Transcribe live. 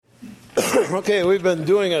Okay, we've been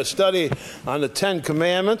doing a study on the Ten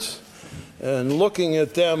Commandments and looking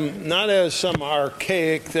at them not as some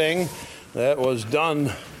archaic thing that was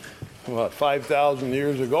done, 5,000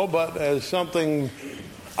 years ago, but as something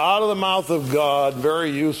out of the mouth of God,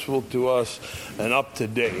 very useful to us and up to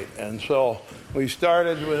date. And so we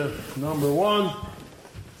started with number one,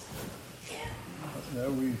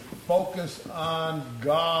 that we focus on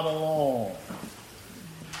God alone.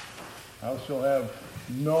 Thou shalt have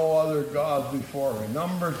no other gods before me.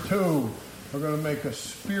 Number two, we're going to make a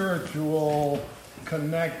spiritual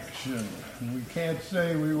connection. We can't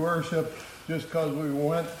say we worship just because we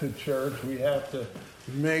went to church. We have to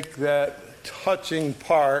make that touching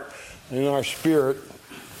part in our spirit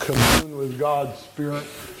commune with God's Spirit.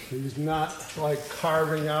 He's not like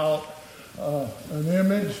carving out an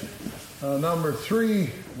image. Number three,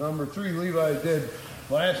 Levi did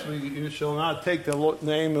last week, you shall not take the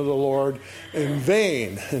name of the Lord in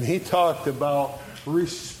vain. And he talked about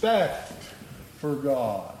respect for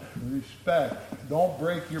God. Respect. Don't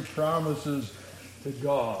break your promises to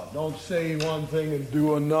God. Don't say one thing and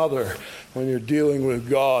do another when you're dealing with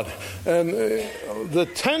God. And the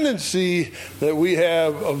tendency that we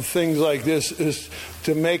have of things like this is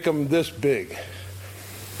to make them this big.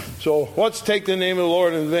 So let's take the name of the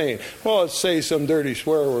Lord in vain. Well, let's say some dirty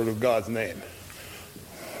swear word of God's name.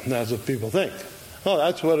 And that's what people think. Oh,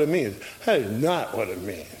 that's what it means. That is not what it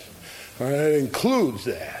means. All right, it includes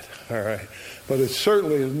that. All right, but it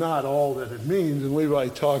certainly is not all that it means. And Levi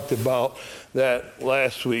talked about that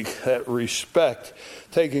last week. That respect,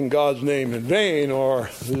 taking God's name in vain, or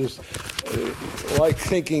just like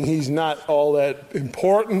thinking He's not all that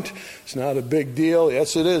important. It's not a big deal.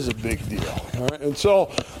 Yes, it is a big deal. All right, and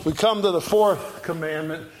so we come to the fourth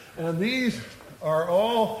commandment, and these are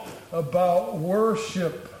all about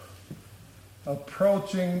worship.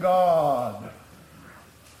 Approaching God.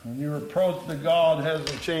 And your approach to God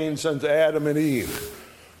hasn't changed since Adam and Eve.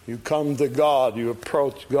 You come to God, you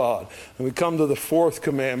approach God. And we come to the fourth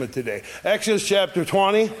commandment today. Exodus chapter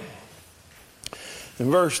 20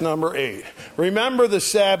 and verse number 8. Remember the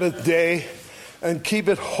Sabbath day and keep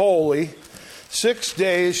it holy. 6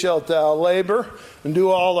 days shalt thou labor and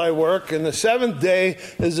do all thy work, and the seventh day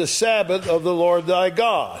is the Sabbath of the Lord thy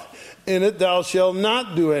God. In it thou shalt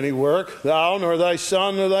not do any work, thou, nor thy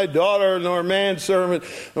son, nor thy daughter, nor manservant,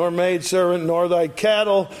 nor maidservant, nor thy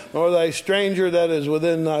cattle, nor thy stranger that is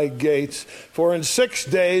within thy gates. For in 6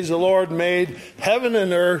 days the Lord made heaven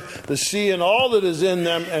and earth, the sea and all that is in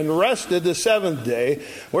them, and rested the seventh day.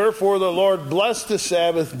 Wherefore the Lord blessed the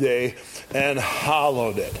Sabbath day and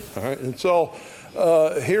hallowed it. All right, and so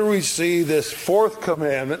here we see this fourth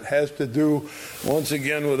commandment has to do, once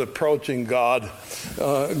again, with approaching God.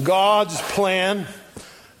 God's plan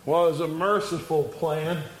was a merciful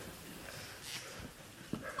plan.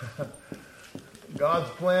 God's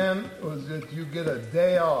plan was that you get a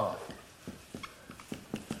day off.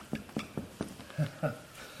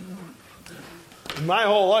 My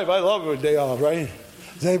whole life, I love a day off, right?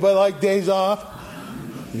 Does anybody like days off?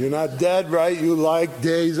 You're not dead, right? You like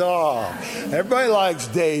days off. Everybody likes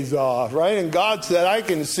days off, right? And God said, I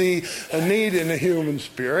can see a need in the human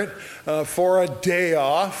spirit for a day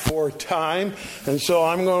off, for time. And so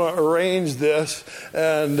I'm going to arrange this.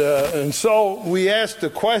 And so we asked the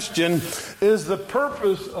question, is the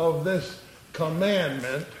purpose of this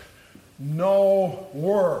commandment no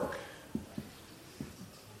work?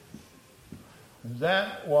 Is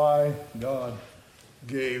that why God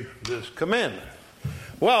gave this commandment?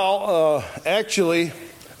 Well, actually,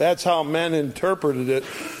 that's how men interpreted it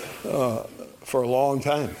for a long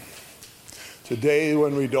time. Today,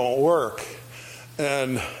 when we don't work.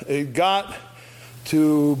 And it got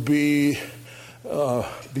to be,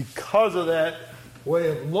 because of that way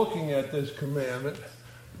of looking at this commandment,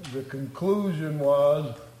 the conclusion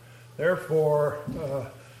was, therefore,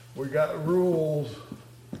 we got rules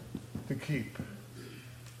to keep.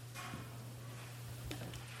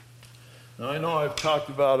 Now, I know I've talked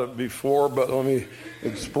about it before, but let me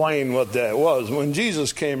explain what that was. When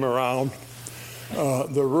Jesus came around,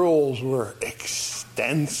 the rules were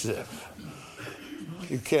extensive.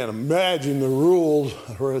 You can't imagine the rules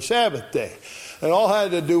for a Sabbath day. It all had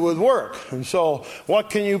to do with work. And so, what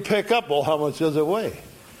can you pick up? Well, how much does it weigh?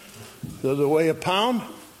 Does it weigh a pound?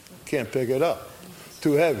 Can't pick it up.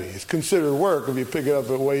 Too heavy. It's considered work if you pick it up,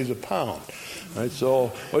 it weighs a pound. Right? So,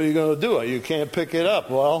 what are you going to do? You can't pick it up.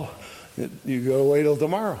 Well, you go wait till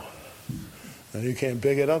tomorrow. And you can't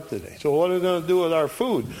pick it up today. So what are we going to do with our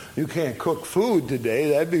food? You can't cook food today.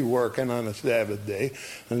 That'd be working on a Sabbath day.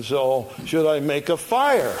 And so, should I make a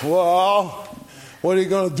fire? Well, what are you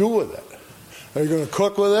going to do with it? Are you going to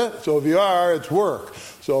cook with it? So if you are, it's work.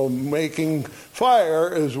 So making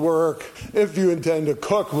fire is work. If you intend to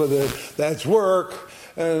cook with it, that's work.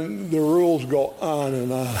 And the rules go on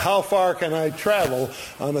and on. How far can I travel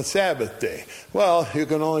on a Sabbath day? Well, you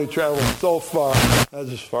can only travel so far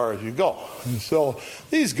as far as you go. And so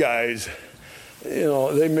these guys,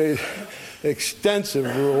 they made extensive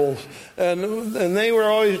rules, and they were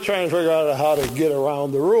always trying to figure out how to get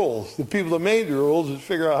around the rules. The people that made the rules would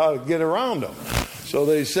figure out how to get around them. So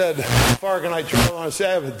they said, how far can I travel on a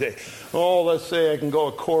Sabbath day? Oh, let's say I can go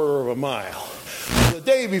a quarter of a mile. The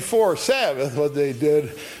day before Sabbath, what they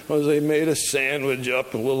did was they made a sandwich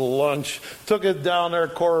up, a little lunch, took it down there a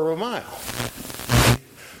quarter of a mile.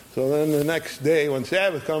 So then the next day when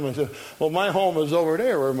Sabbath comes, I said, well, my home is over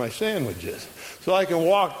there where my sandwich is. So I can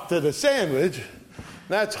walk to the sandwich,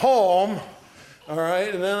 that's home, all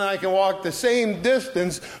right, and then I can walk the same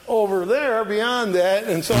distance over there beyond that,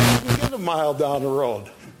 and so I can get a mile down the road.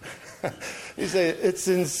 You say, it's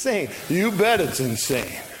insane. You bet it's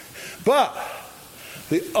insane. But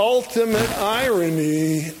the ultimate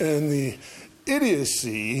irony and the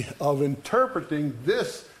idiocy of interpreting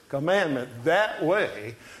this commandment that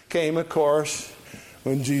way came, of course,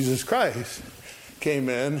 when Jesus Christ came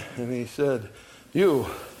in and he said, you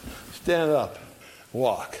stand up,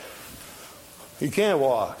 walk. He can't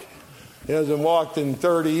walk. He hasn't walked in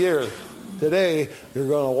 30 years. Today, you're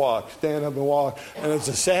going to walk. Stand up and walk. And it's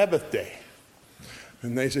a Sabbath day.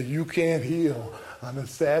 And they said, you can't heal on a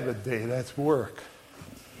Sabbath day. That's work.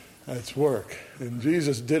 That's work. And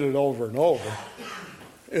Jesus did it over and over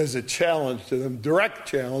as a challenge to them, direct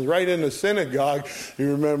challenge. Right in the synagogue,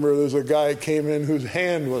 you remember there's a guy came in whose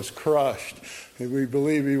hand was crushed. And we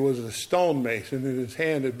believe he was a stonemason and his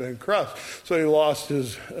hand had been crushed. So he lost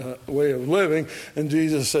his way of living. And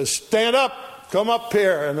Jesus says, stand up, come up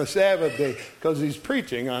here on the Sabbath day, because he's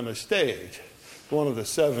preaching on the stage. One of the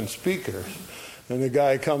 7 speakers. And the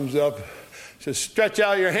guy comes up, says, stretch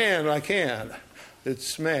out your hand. I can't. It's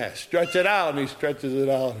smashed. Stretch it out. And he stretches it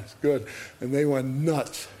out. It's good. And they went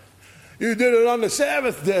nuts. You did it on the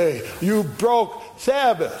Sabbath day. You broke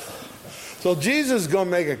Sabbath. So Jesus is going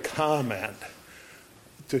to make a comment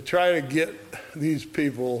to try to get these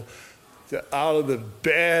people out of the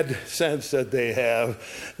bad sense that they have,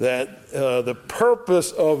 that the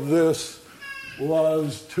purpose of this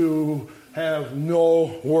was to have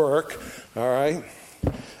no work. All right?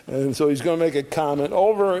 And so he's going to make a comment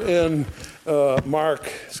over in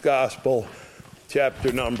Mark's Gospel,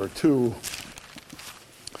 chapter number 2.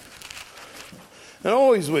 And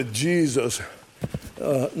always with Jesus,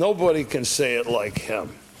 nobody can say it like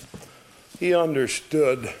him. He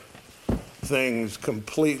understood things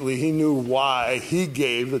completely. He knew why he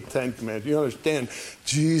gave the 10 Commandments. You understand,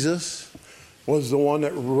 Jesus was the one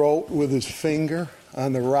that wrote with his finger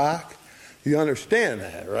on the rock. You understand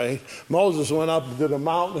that, right? Moses went up to the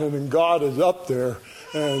mountain and God is up there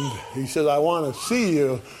and he said, I want to see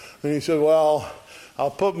you. And he said, well, I'll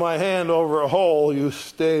put my hand over a hole, you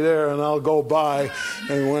stay there and I'll go by.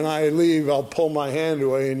 And when I leave, I'll pull my hand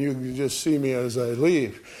away and you can just see me as I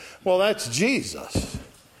leave. Well, that's Jesus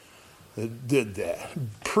that did that.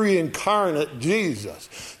 Pre-incarnate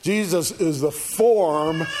Jesus. Jesus is the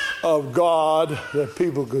form of God that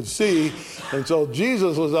people could see. And so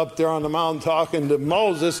Jesus was up there on the mountain talking to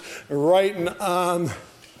Moses, writing on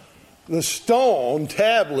the stone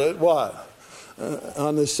tablet, what?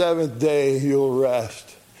 On the 7th day you'll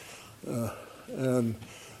rest. And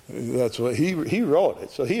that's what he wrote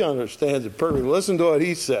it. So he understands it perfectly. Listen to what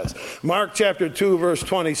he says. Mark chapter 2, verse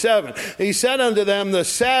 27. He said unto them, the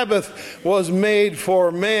Sabbath was made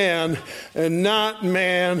for man, and not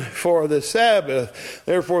man for the Sabbath.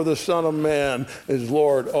 Therefore the Son of Man is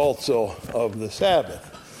Lord also of the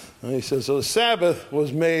Sabbath. And he says, so the Sabbath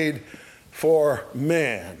was made for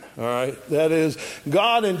man. All right? That is,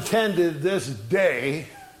 God intended this day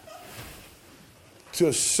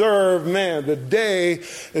to serve man. The day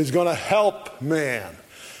is going to help man.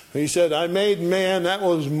 He said, I made man. That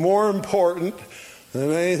was more important than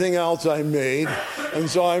anything else I made. And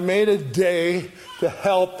so I made a day to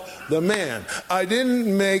help the man. I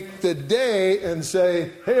didn't make the day and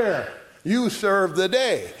say, here, you serve the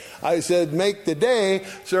day. I said, make the day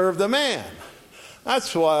serve the man.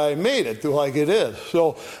 That's why I made it like it is.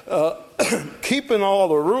 So keeping all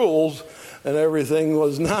the rules and everything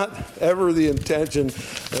was not ever the intention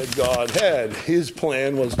that God had. His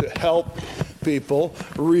plan was to help people,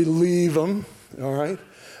 relieve them, all right?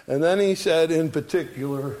 And then he said in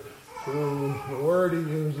particular, the word he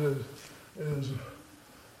uses is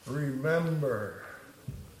remember.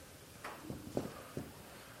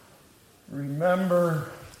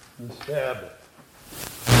 Remember the Sabbath.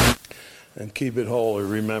 And keep it holy,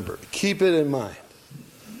 remember. Keep it in mind.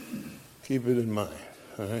 Keep it in mind.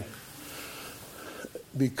 All right?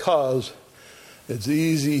 Because it's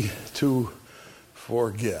easy to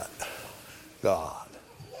forget God.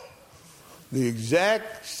 The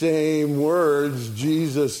exact same words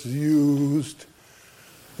Jesus used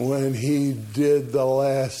when he did the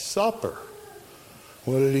Last Supper.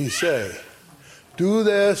 What did he say? Do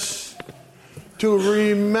this to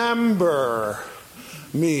remember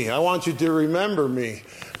me. I want you to remember me.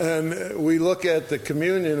 And we look at the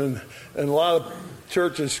communion, and a lot of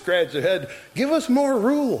churches scratch their head. Give us more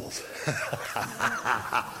rules.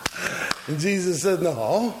 And Jesus said,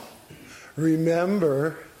 no,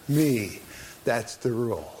 remember me. That's the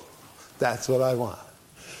rule. That's what I want.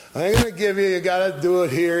 I ain't going to give you got to do it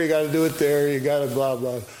here, you got to do it there, you got to blah,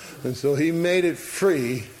 blah. And so he made it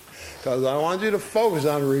free because I want you to focus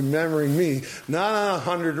on remembering me, not on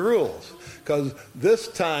 100 rules. Because this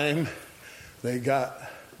time they got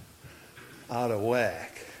out of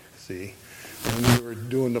whack, see, when we were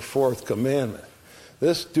doing the fourth commandment.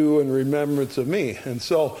 This do in remembrance of me. And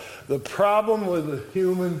so the problem with the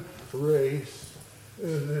human race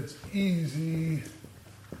is it's easy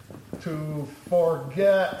to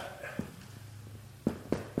forget.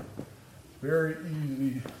 Very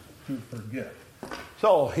easy to forget.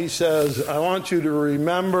 So he says, I want you to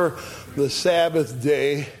remember the Sabbath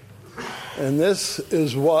day. And this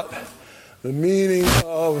is what the meaning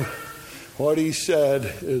of what he said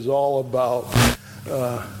is all about.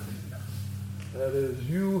 That is,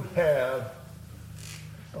 you have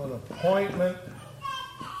an appointment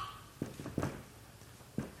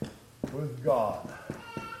with God.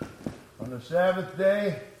 On the Sabbath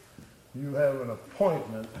day, you have an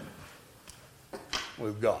appointment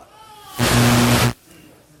with God.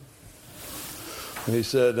 And he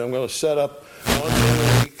said, I'm going to set up one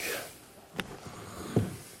day a week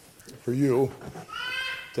for you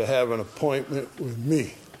to have an appointment with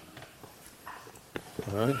me.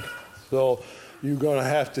 All right? So you're going to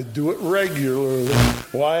have to do it regularly.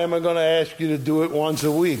 Why am I going to ask you to do it once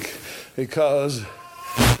a week? Because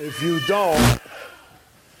if you don't,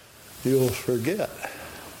 you'll forget.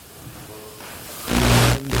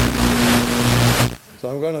 So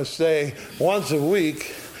I'm going to say once a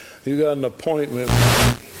week, you got an appointment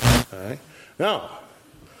with me. All right? Now,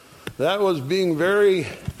 that was being very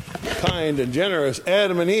kind and generous.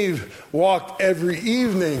 Adam and Eve walked every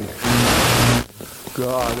evening.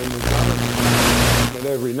 God in the garden, but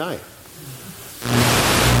every night.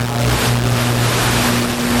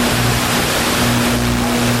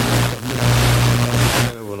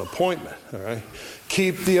 Kind of an appointment, all right?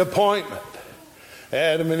 Keep the appointment.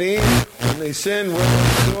 Adam and Eve, when they sinned, what were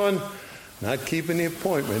they doing? Not keeping the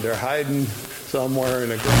appointment. They're hiding somewhere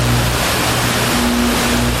in a garden.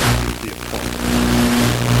 Keep the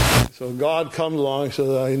appointment. So God comes along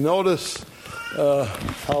so that I notice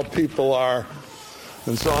how people are.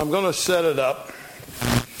 And so I'm going to set it up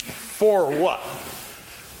for what?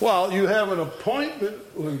 Well, you have an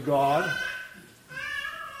appointment with God.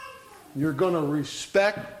 You're going to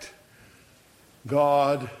respect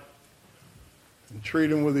God and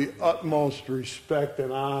treat him with the utmost respect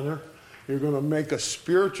and honor. You're going to make a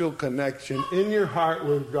spiritual connection in your heart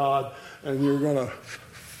with God, and you're going to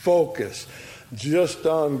focus just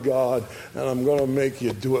on God, and I'm going to make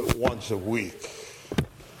you do it once a week.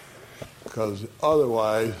 Because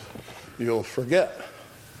otherwise, you'll forget.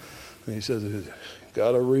 And he says, you've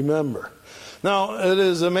got to remember. Now, it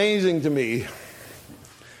is amazing to me.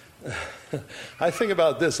 I think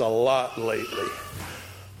about this a lot lately.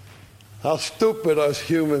 How stupid us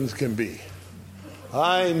humans can be.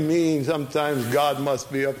 I mean, sometimes God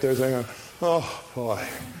must be up there saying, oh, boy,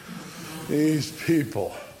 these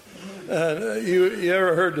people. And you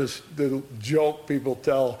ever heard this the joke people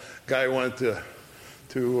tell? Guy went to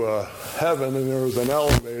heaven, and there was an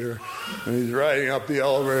elevator, and he's riding up the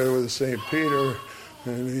elevator with St. Peter,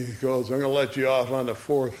 and he goes, I'm going to let you off on the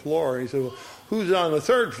 4th floor. And he said, well, who's on the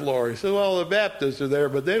 3rd floor? He said, well, the Baptists are there,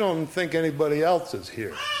 but they don't think anybody else is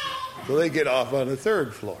here. So they get off on the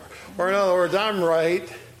 3rd floor. Or in other words, I'm right,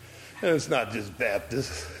 and it's not just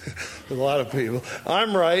Baptists, there's a lot of people.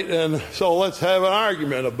 I'm right, and so let's have an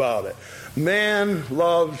argument about it. Man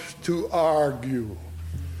loves to argue.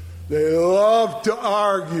 They love to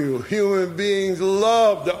argue. Human beings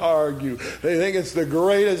love to argue. They think it's the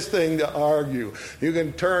greatest thing to argue. You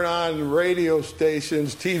can turn on radio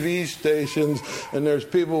stations, TV stations, and there's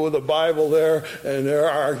people with a Bible there, and they're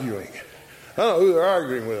arguing. I don't know who they're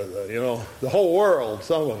arguing with, the whole world,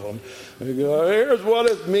 some of them. They go, here's what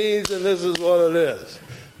it means, and this is what it is.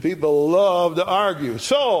 People love to argue.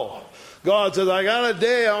 So, God says, I got a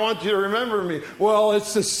day, I want you to remember me. Well,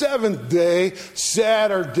 it's the 7th day,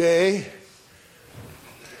 Saturday.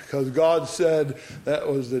 because God said that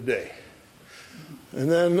was the day.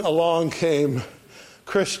 And then along came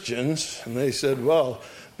Christians, and they said, well,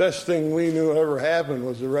 best thing we knew ever happened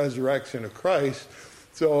was the resurrection of Christ,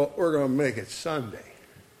 so we're going to make it Sunday.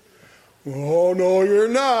 Oh, no, you're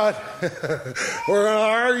not. We're going to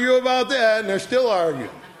argue about that, and they're still arguing.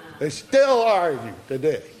 They still argue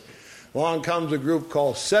today. Along comes a group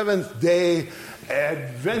called Seventh-day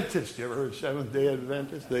Adventists. You ever heard Seventh-day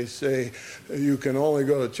Adventists? They say you can only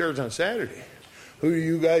go to church on Saturday. Who do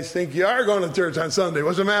you guys think you are going to church on Sunday?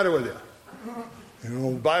 What's the matter with you? You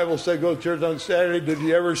know, the Bible said go to church on Saturday. Did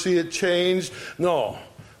you ever see it changed? No.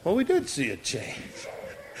 Well, we did see it change.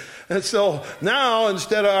 And so now,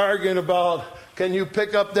 instead of arguing about can you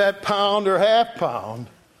pick up that pound or half pound,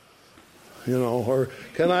 you know, or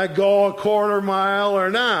can I go a quarter mile or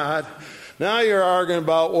not, now you're arguing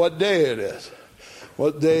about what day it is.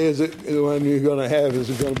 What day is it when you're going to have? Is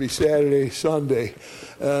it going to be Saturday, Sunday?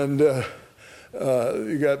 And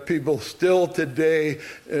you got people still today,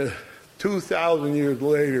 2,000 years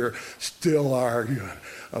later, still arguing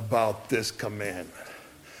about this commandment.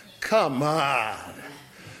 Come on.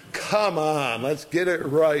 Come on, let's get it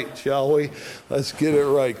right, shall we? Let's get it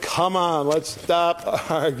right. Come on, let's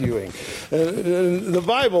stop arguing. And the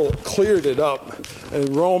Bible cleared it up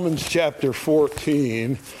in Romans chapter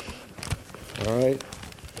 14. All right?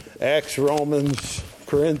 Acts, Romans,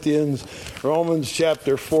 Corinthians, Romans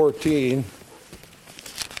chapter 14.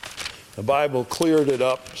 The Bible cleared it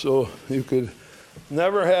up so you could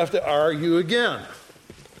never have to argue again.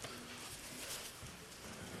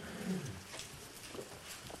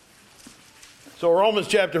 So Romans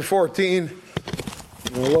chapter 14,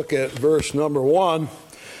 we'll look at verse number 1.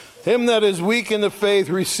 Him that is weak in the faith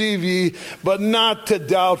receive ye, but not to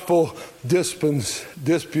doubtful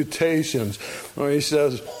disputations. Or he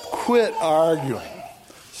says, quit arguing.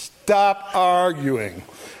 Stop arguing.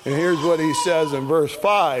 And here's what he says in verse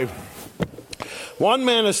 5. One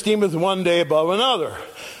man esteemeth one day above another.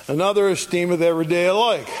 Another esteemeth every day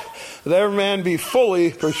alike. Let every man be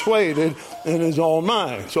fully persuaded in his own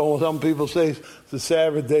mind. So some people say the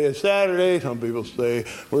Sabbath day is Saturday. Some people say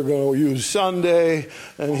we're going to use Sunday.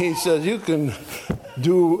 And he says you can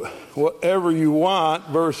do whatever you want.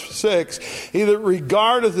 Verse 6, he that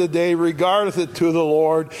regardeth the day regardeth it to the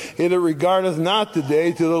Lord. He that regardeth not the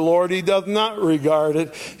day to the Lord, he doth not regard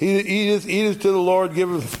it. He that eateth to the Lord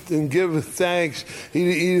giveth and giveth thanks. He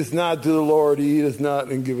that eateth not to the Lord, he eateth not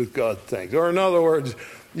and giveth God thanks. Or in other words,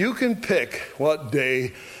 you can pick what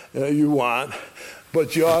day you want,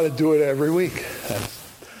 but you ought to do it every week. That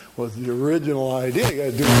was the original idea. You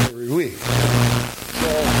got to do it every week.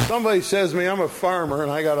 So somebody says to me, I'm a farmer and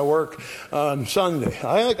I got to work on Sunday.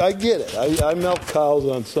 I get it. I milk cows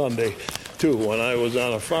on Sunday too when I was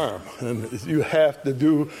on a farm. And you have to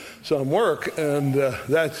do some work, and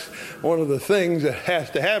that's one of the things that has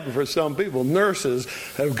to happen for some people. Nurses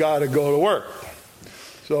have got to go to work.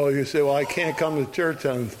 So you say, well, I can't come to church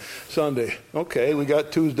on Sunday. Okay, we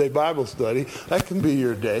got Tuesday Bible study. That can be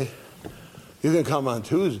your day. You can come on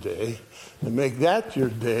Tuesday and make that your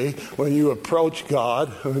day when you approach God,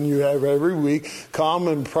 when you have every week, come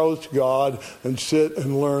and approach God and sit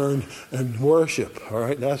and learn and worship. All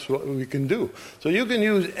right, that's what we can do. So you can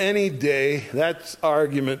use any day. That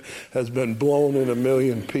argument has been blown in a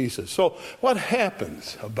million pieces. So what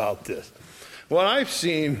happens about this? What I've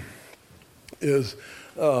seen is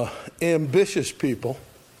ambitious people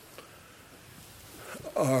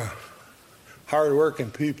are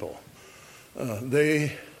hard-working people.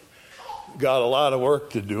 They got a lot of work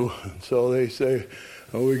to do, and so they say,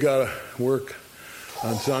 oh, we got to work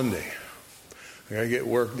on Sunday. I got to get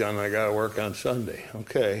work done. I got to work on Sunday.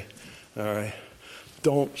 Okay, all right.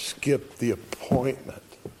 Don't skip the appointment.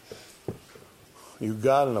 You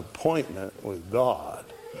got an appointment with God.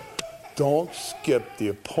 Don't skip the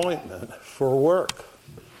appointment for work.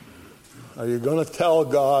 Are you going to tell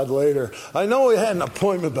God later, I know we had an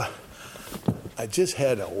appointment, but I just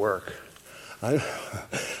had to work. I'm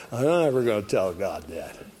never going to tell God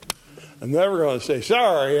that. I'm never going to say,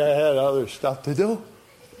 sorry, I had other stuff to do.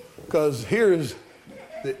 Because here's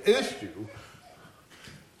the issue.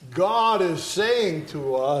 God is saying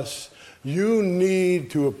to us, you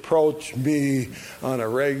need to approach me on a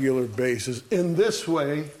regular basis. In this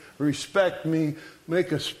way, respect me,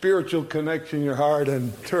 make a spiritual connection in your heart,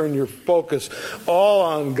 and turn your focus all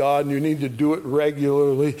on God. And you need to do it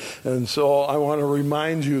regularly. And so I want to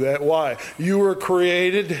remind you that. Why? You were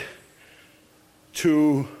created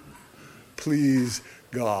to please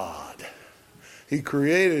God. He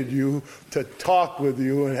created you to talk with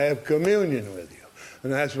you and have communion with you.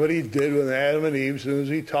 And that's what he did with Adam and Eve. As soon as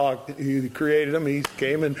he created them, he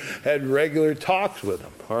came and had regular talks with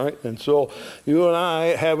them. All right? And so you and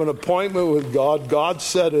I have an appointment with God. God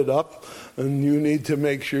set it up, and you need to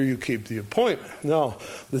make sure you keep the appointment. Now,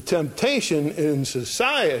 the temptation in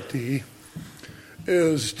society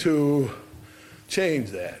is to change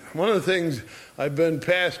that. One of the things, I've been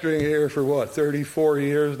pastoring here for 34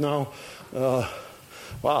 years now.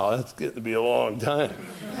 Wow, that's getting to be a long time.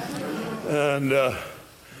 And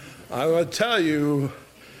I will tell you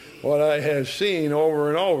what I have seen over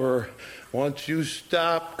and over. Once you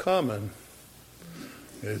stop coming,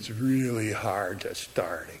 it's really hard to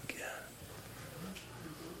start again.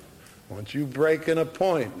 Once you break an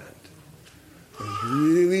appointment, it's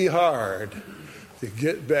really hard to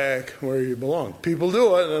get back where you belong. People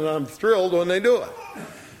do it, and I'm thrilled when they do it.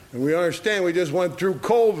 And we understand we just went through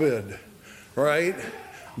COVID, right?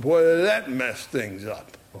 Boy, did that mess things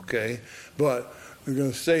up, okay? But we're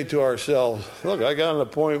going to say to ourselves, look, I got an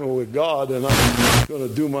appointment with God, and I'm going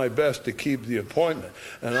to do my best to keep the appointment.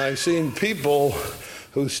 And I've seen people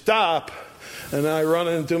who stop, and I run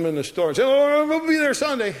into them in the store and say, oh, we'll be there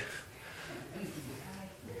Sunday.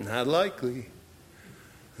 Not likely.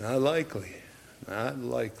 Not likely. Not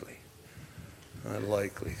likely. Not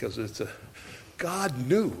likely. Because God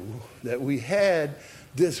knew that we had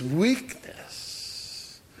this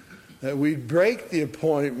weakness, that we'd break the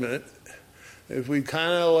appointment if we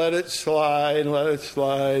kind of let it slide.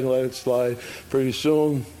 Pretty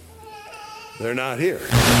soon, they're not here.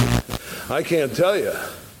 I can't tell you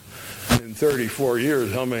in 34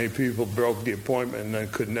 years how many people broke the appointment and then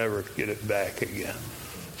could never get it back again.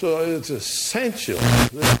 So it's essential.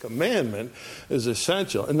 This commandment is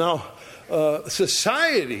essential. And now,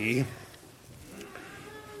 society,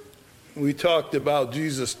 we talked about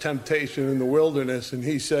Jesus' temptation in the wilderness, and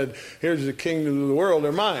he said, here's the kingdom of the world,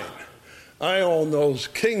 they're mine. I own those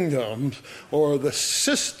kingdoms or the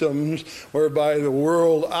systems whereby the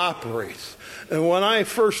world operates. And when I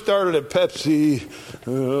first started at Pepsi, it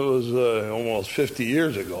was almost 50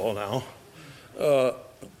 years ago now,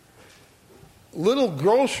 little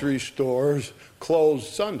grocery stores closed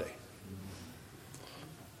Sunday.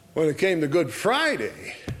 When it came to Good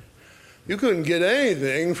Friday, you couldn't get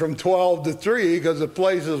anything from 12 to 3 because the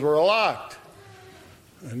places were locked.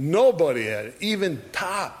 And nobody had it. Even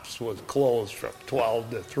Tops was closed from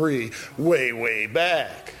 12 to 3 way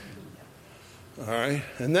back. All right?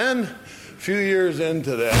 And then a few years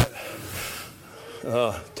into that,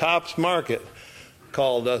 Tops Market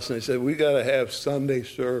called us and they said, we got to have Sunday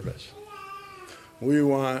service. We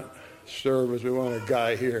want service. We want a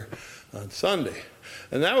guy here on Sunday.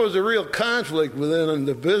 And that was a real conflict within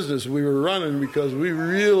the business we were running because we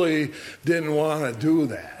really didn't want to do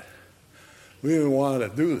that. We didn't want to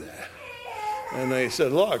do that. And they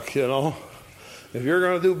said, look, if you're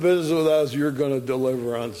going to do business with us, you're going to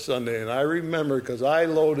deliver on Sunday. And I remember because I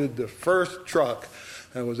loaded the first truck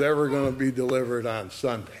that was ever going to be delivered on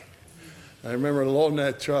Sunday. I remember loading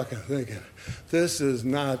that truck and thinking, this is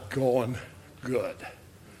not going good.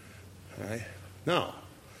 Right? No.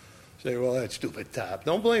 Say, well, that's stupid Tops.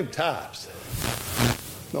 Don't blame Tops.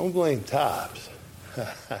 Don't blame Tops.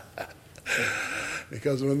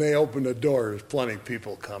 Because when they open the door, there's plenty of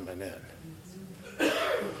people coming in.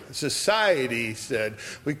 Society said,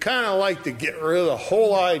 we kind of like to get rid of the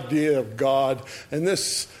whole idea of God and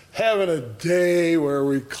this having a day where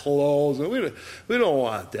we close. And we don't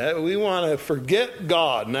want that. We want to forget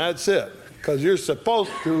God, and that's it. Because you're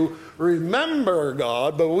supposed to remember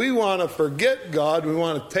God, but we want to forget God. We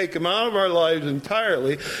want to take him out of our lives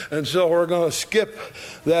entirely. And so we're going to skip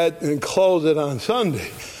that and close it on Sunday.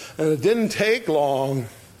 And it didn't take long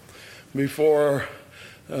before,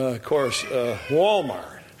 of course,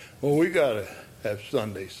 Walmart. Well, we got to have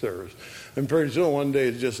Sunday service. And pretty soon one day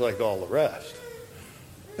it's just like all the rest.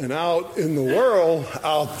 And out in the world,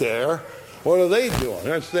 out there, what are they doing?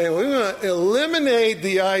 They're saying, we're going to eliminate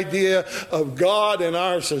the idea of God in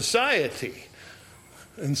our society.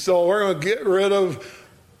 And so we're going to get rid of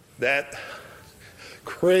that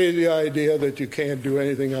crazy idea that you can't do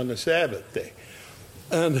anything on the Sabbath day.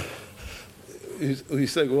 And we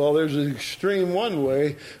said, well, there's an extreme one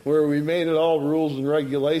way where we made it all rules and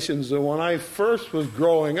regulations. And when I first was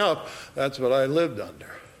growing up, that's what I lived under.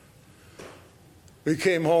 We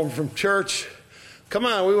came home from church. Come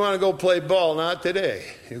on, we want to go play ball. Not today.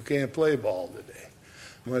 You can't play ball today.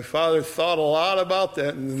 My father thought a lot about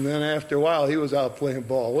that, and then after a while, he was out playing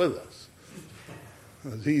ball with us.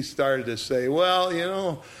 He started to say, well,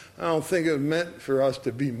 I don't think it meant for us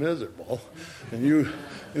to be miserable. And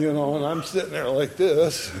and I'm sitting there like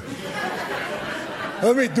this.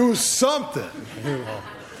 Let me do something,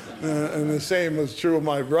 And the same was true of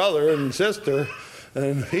my brother and sister.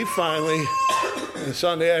 And he finally,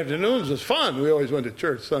 Sunday afternoons was fun. We always went to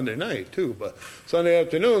church Sunday night too, but Sunday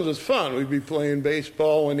afternoons was fun. We'd be playing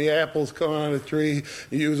baseball when the apples come on a tree,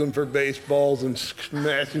 use them for baseballs and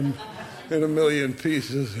smash them in a million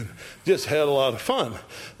pieces, and just had a lot of fun.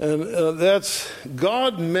 And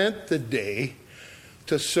God meant the day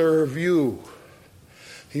to serve you.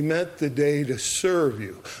 He meant the day to serve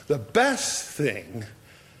you. The best thing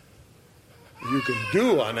you can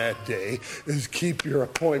do on that day is keep your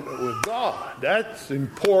appointment with God. That's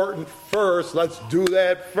important first. Let's do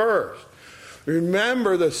that first.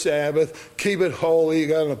 Remember the Sabbath. Keep it holy. You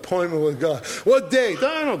got an appointment with God. What day?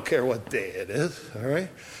 I don't care what day it is. All right?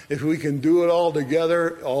 If we can do it all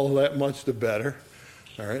together, all that much the better.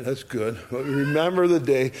 All right, that's good. But remember the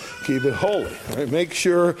day. Keep it holy. All right? Make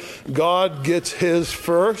sure God gets his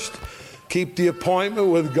first. Keep the appointment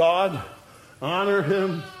with God. Honor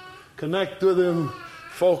him. Connect with him,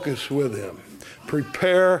 focus with him.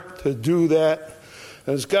 Prepare to do that.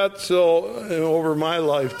 And it's got so, over my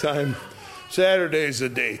lifetime, Saturday's a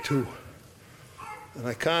day too. And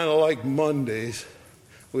I kind of like Mondays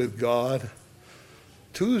with God.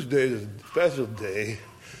 Tuesday's a special day.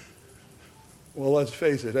 Well, let's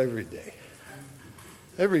face it, every day.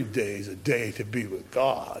 Every day is a day to be with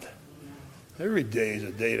God. Every day is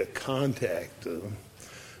a day to contact him.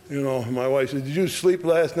 You know, my wife said, did you sleep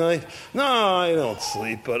last night? No, I don't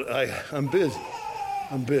sleep, but I'm busy.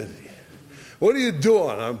 I'm busy. What are you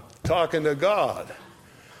doing? I'm talking to God.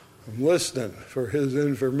 I'm listening for his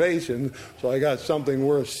information, so I got something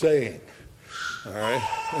worth saying. All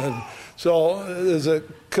right? And so there's a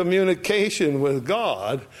communication with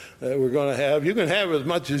God that we're going to have. You can have as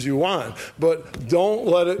much as you want, but don't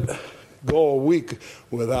let it go a week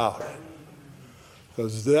without it.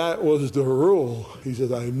 Because that was the rule. He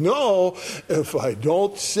said, I know if I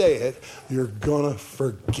don't say it, you're going to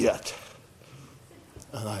forget.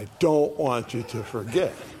 And I don't want you to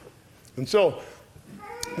forget. And so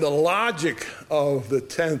the logic of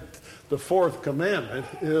the fourth commandment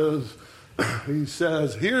is, he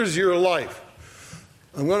says, here's your life.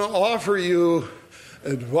 I'm going to offer you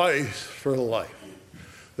advice for life.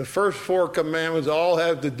 The first four commandments all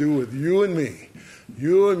have to do with you and me.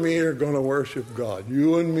 You and me are going to worship God.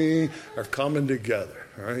 You and me are coming together.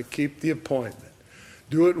 All right? Keep the appointment.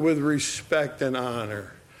 Do it with respect and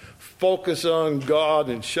honor. Focus on God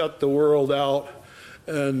and shut the world out.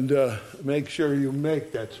 And make sure you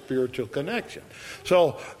make that spiritual connection.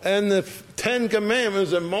 So, and the 10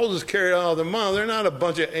 commandments that Moses carried out of the mountain, they're not a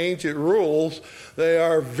bunch of ancient rules. They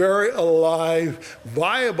are very alive,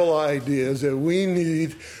 viable ideas that we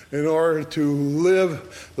need in order to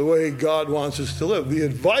live the way God wants us to live. The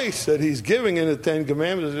advice that he's giving in the 10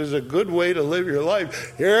 commandments is a good way to live your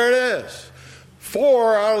life. Here it is.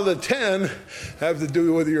 4 out of the 10 have to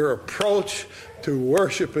do with your approach to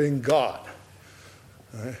worshiping God.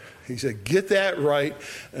 Right? He said, get that right,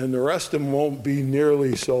 and the rest of them won't be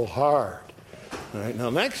nearly so hard. All right? Now,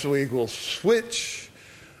 next week, we'll switch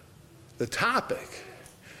the topic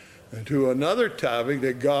to another topic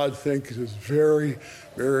that God thinks is very,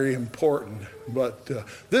 very important. But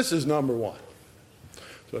this is number one.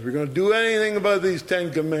 So if you're going to do anything about these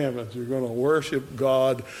 10 commandments, you're going to worship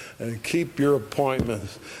God and keep your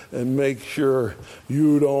appointments and make sure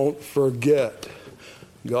you don't forget.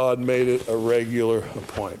 God made it a regular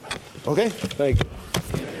appointment. Okay? Thank you.